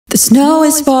The snow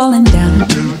is falling down.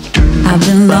 I've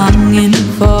been longing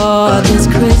for this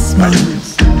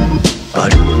Christmas,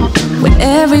 when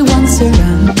everyone's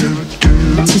around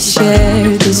to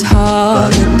share this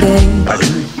holiday.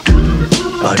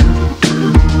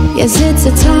 Yes, it's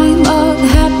a time of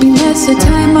happiness, a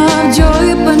time of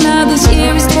joy, but now this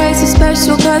year is twice as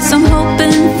special, 'cause I'm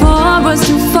hoping for us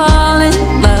to fall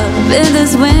in love in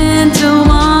this winter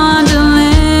wonderland.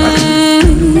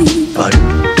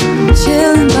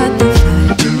 Chilling by the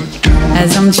fire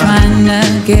as I'm trying to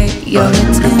get your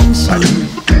attention.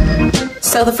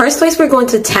 So the first place we're going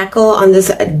to tackle on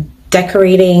this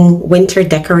winter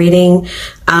decorating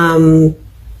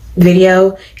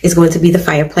video is going to be the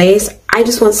fireplace. I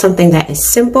just want something that is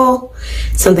simple,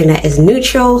 something that is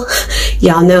neutral.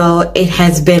 Y'all know it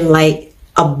has been like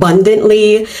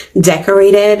abundantly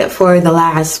decorated for the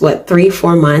last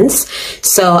 3-4 months,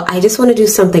 so I just want to do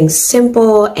something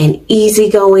simple and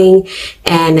easygoing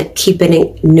and keeping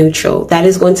it neutral. That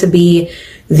is going to be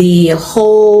the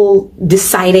whole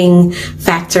deciding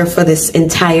factor for this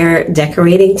entire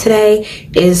decorating today,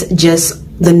 is just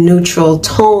the neutral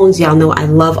tones. Y'all know I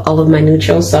love all of my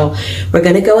neutrals, so we're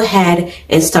gonna go ahead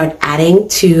and start adding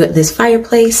to this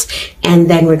fireplace, and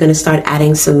then we're gonna start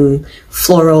adding some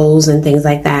florals and things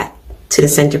like that to the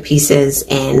centerpieces,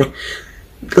 and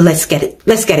let's get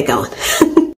it going.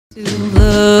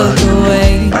 Look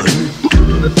away.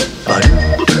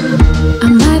 I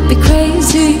might be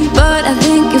crazy, but I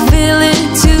think you feel it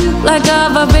too, like a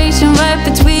vibration right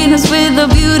between us with a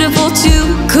beautiful two.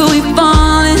 Could we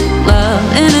fall in love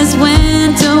in this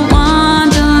winter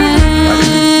wonderland?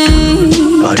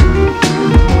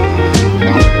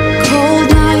 Cold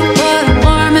night, but I'm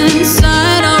warm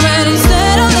inside. Already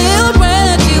said a little prayer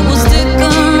that you will stick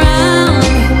around.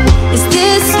 Is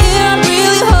this year I'm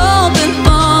really hoping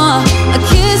for a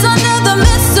kiss under the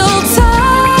mistletoe?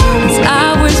 As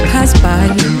hours pass by,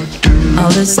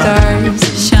 all the stars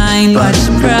shine much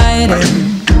brighter.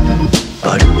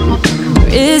 Or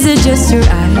is it just your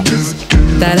eyes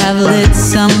that have lit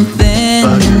something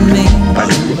in me?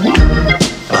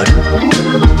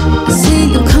 I see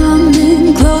you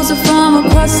coming closer from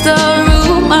across the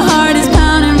room. My heart is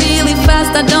pounding really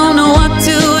fast, I don't know what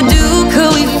to do.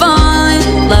 Could we fall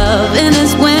in love in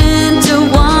this winter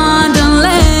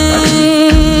wonderland?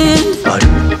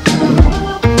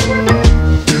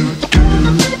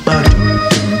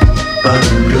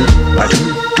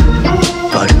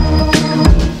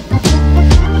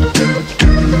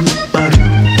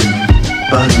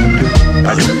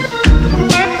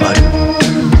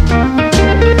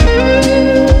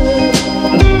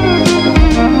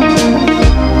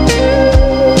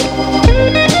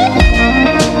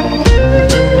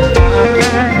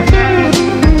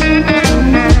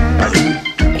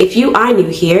 If you are new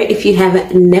here, if you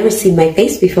have never seen my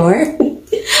face before,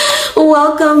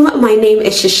 welcome. My name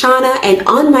is Shushana, and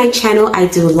on my channel I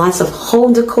do lots of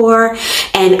home decor,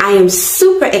 and I am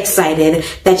super excited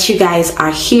that you guys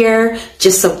are here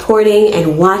just supporting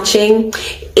and watching.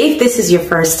 If this is your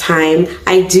first time,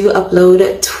 I do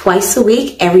upload twice a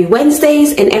week, every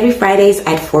Wednesdays and every Fridays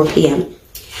at 4 p.m.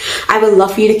 I would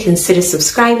love for you to consider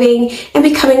subscribing and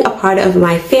becoming a part of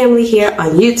my family here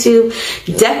on YouTube.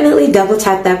 Definitely double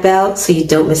tap that bell so you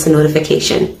don't miss a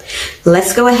notification.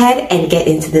 Let's go ahead and get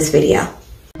into this video.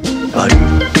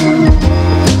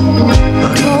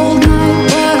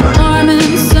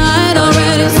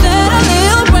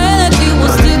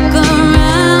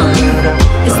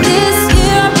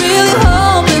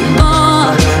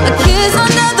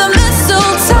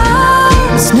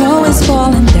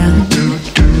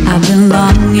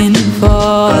 Longing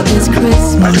for this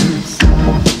Christmas,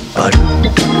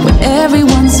 when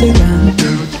everyone's around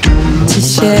to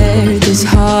share this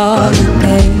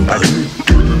holiday.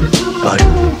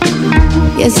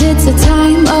 Yes, it's a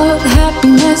time of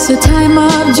happiness, a time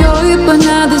of joy, but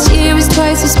now this year is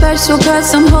twice as special,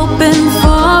 'cause I'm hoping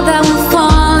for that we'll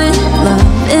fall in love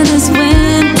in this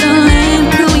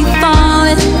winterland. Could we fall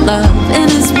in love in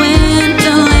this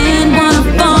winterland? Wanna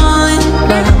fall in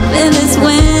love in this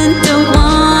winter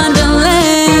wonderland.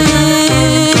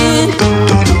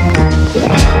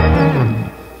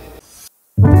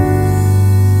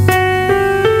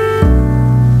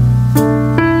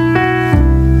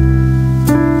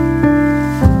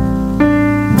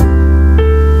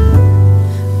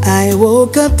 I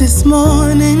woke up this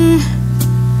morning,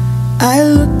 I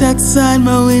looked outside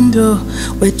my window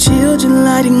where children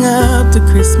lighting up the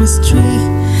Christmas tree,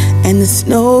 and the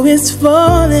snow is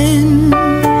falling.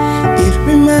 It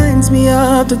reminds me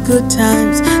of the good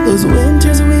times, those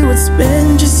winters we would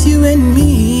spend just you and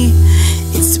me.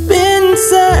 It's been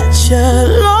such a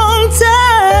long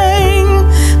time,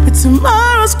 but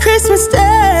tomorrow tomorrow's Christmas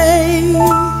Day,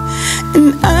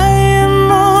 and I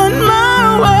am on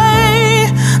my way.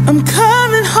 I'm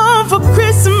coming home for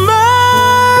Christmas.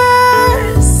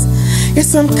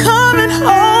 Yes, I'm coming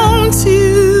home to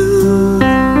you.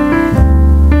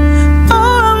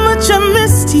 Oh, how much I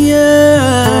missed you.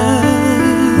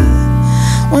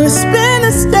 Wanna spend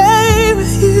this day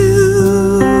with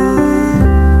you.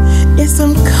 Yes,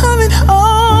 I'm coming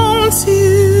home to you.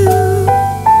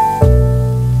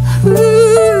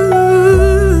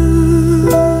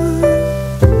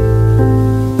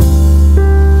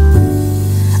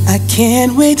 I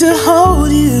can't wait to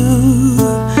hold you.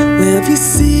 We'll be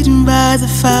sitting by the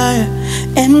fire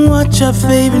and watch our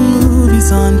favorite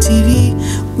movies on TV.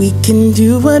 We can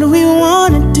do what we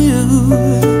wanna do.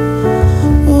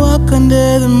 Walk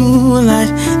under the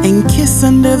moonlight and kiss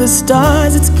under the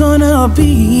stars. It's gonna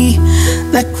be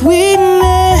like we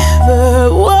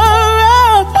never were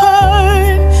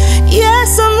apart.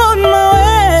 Yes, I'm on my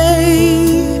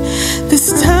way. This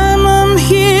time I'm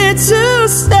here to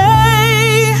stay.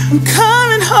 I'm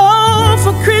coming home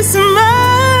for Christmas.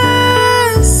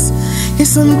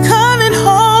 Yes, I'm coming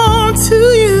home to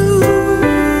you.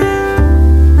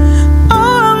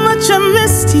 Oh, how much I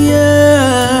missed you.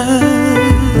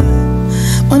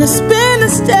 Wanna spend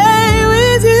this day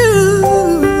with you.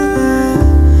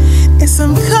 Yes,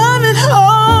 I'm coming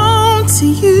home to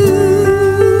you.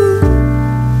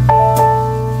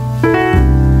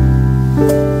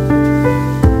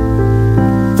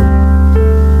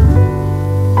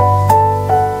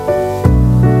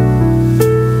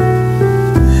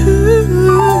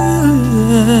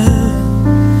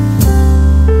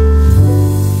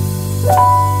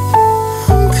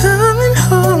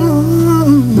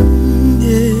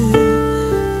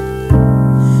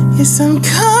 Yes, I'm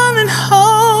coming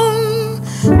home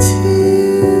to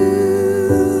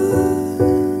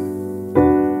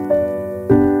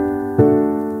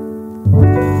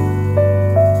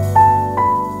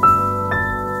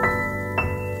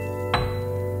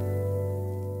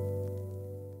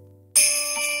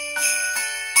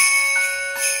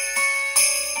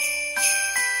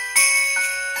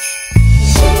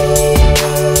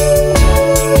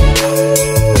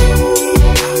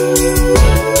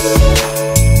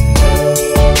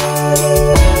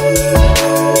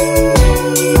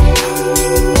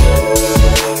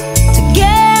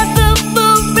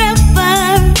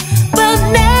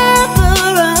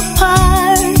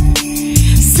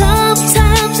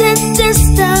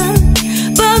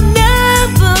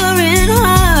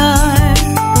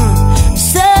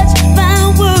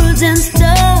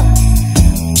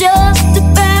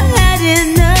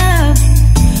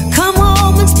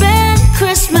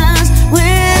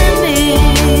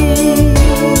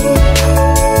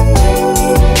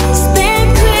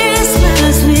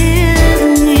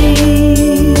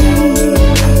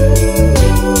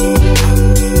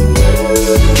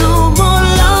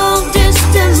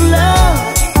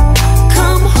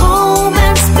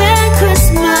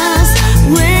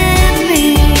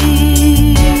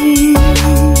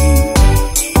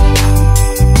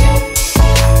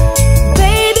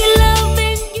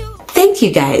you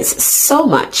guys so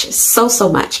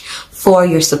much for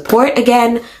your support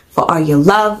again, for all your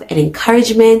love and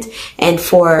encouragement, and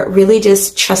for really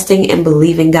just trusting and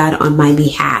believing God on my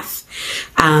behalf.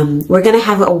 We're going to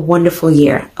have a wonderful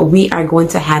year. We are going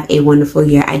to have a wonderful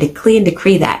year. I declare and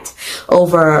decree that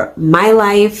over my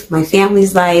life, my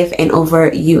family's life, and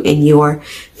over you and your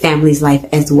family's life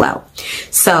as well.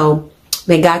 So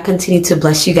may God continue to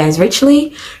bless you guys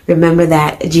richly. Remember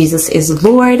that Jesus is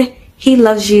Lord. He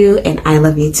loves you, and I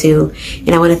love you too.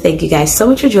 And I want to thank you guys so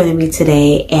much for joining me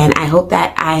today. And I hope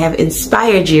that I have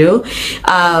inspired you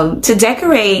to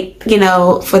decorate, you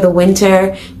know, for the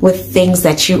winter with things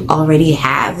that you already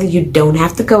have. You don't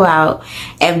have to go out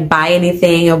and buy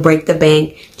anything or break the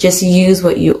bank. Just use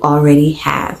what you already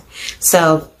have.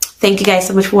 So thank you guys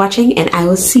so much for watching, and I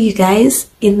will see you guys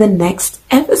in the next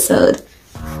episode.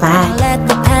 Bye. Let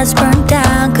the past burn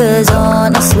down, cause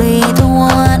honestly don't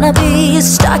wanna be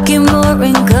stuck in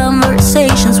boring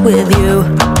conversations with you.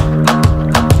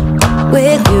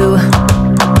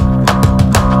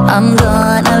 I'm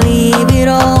gonna leave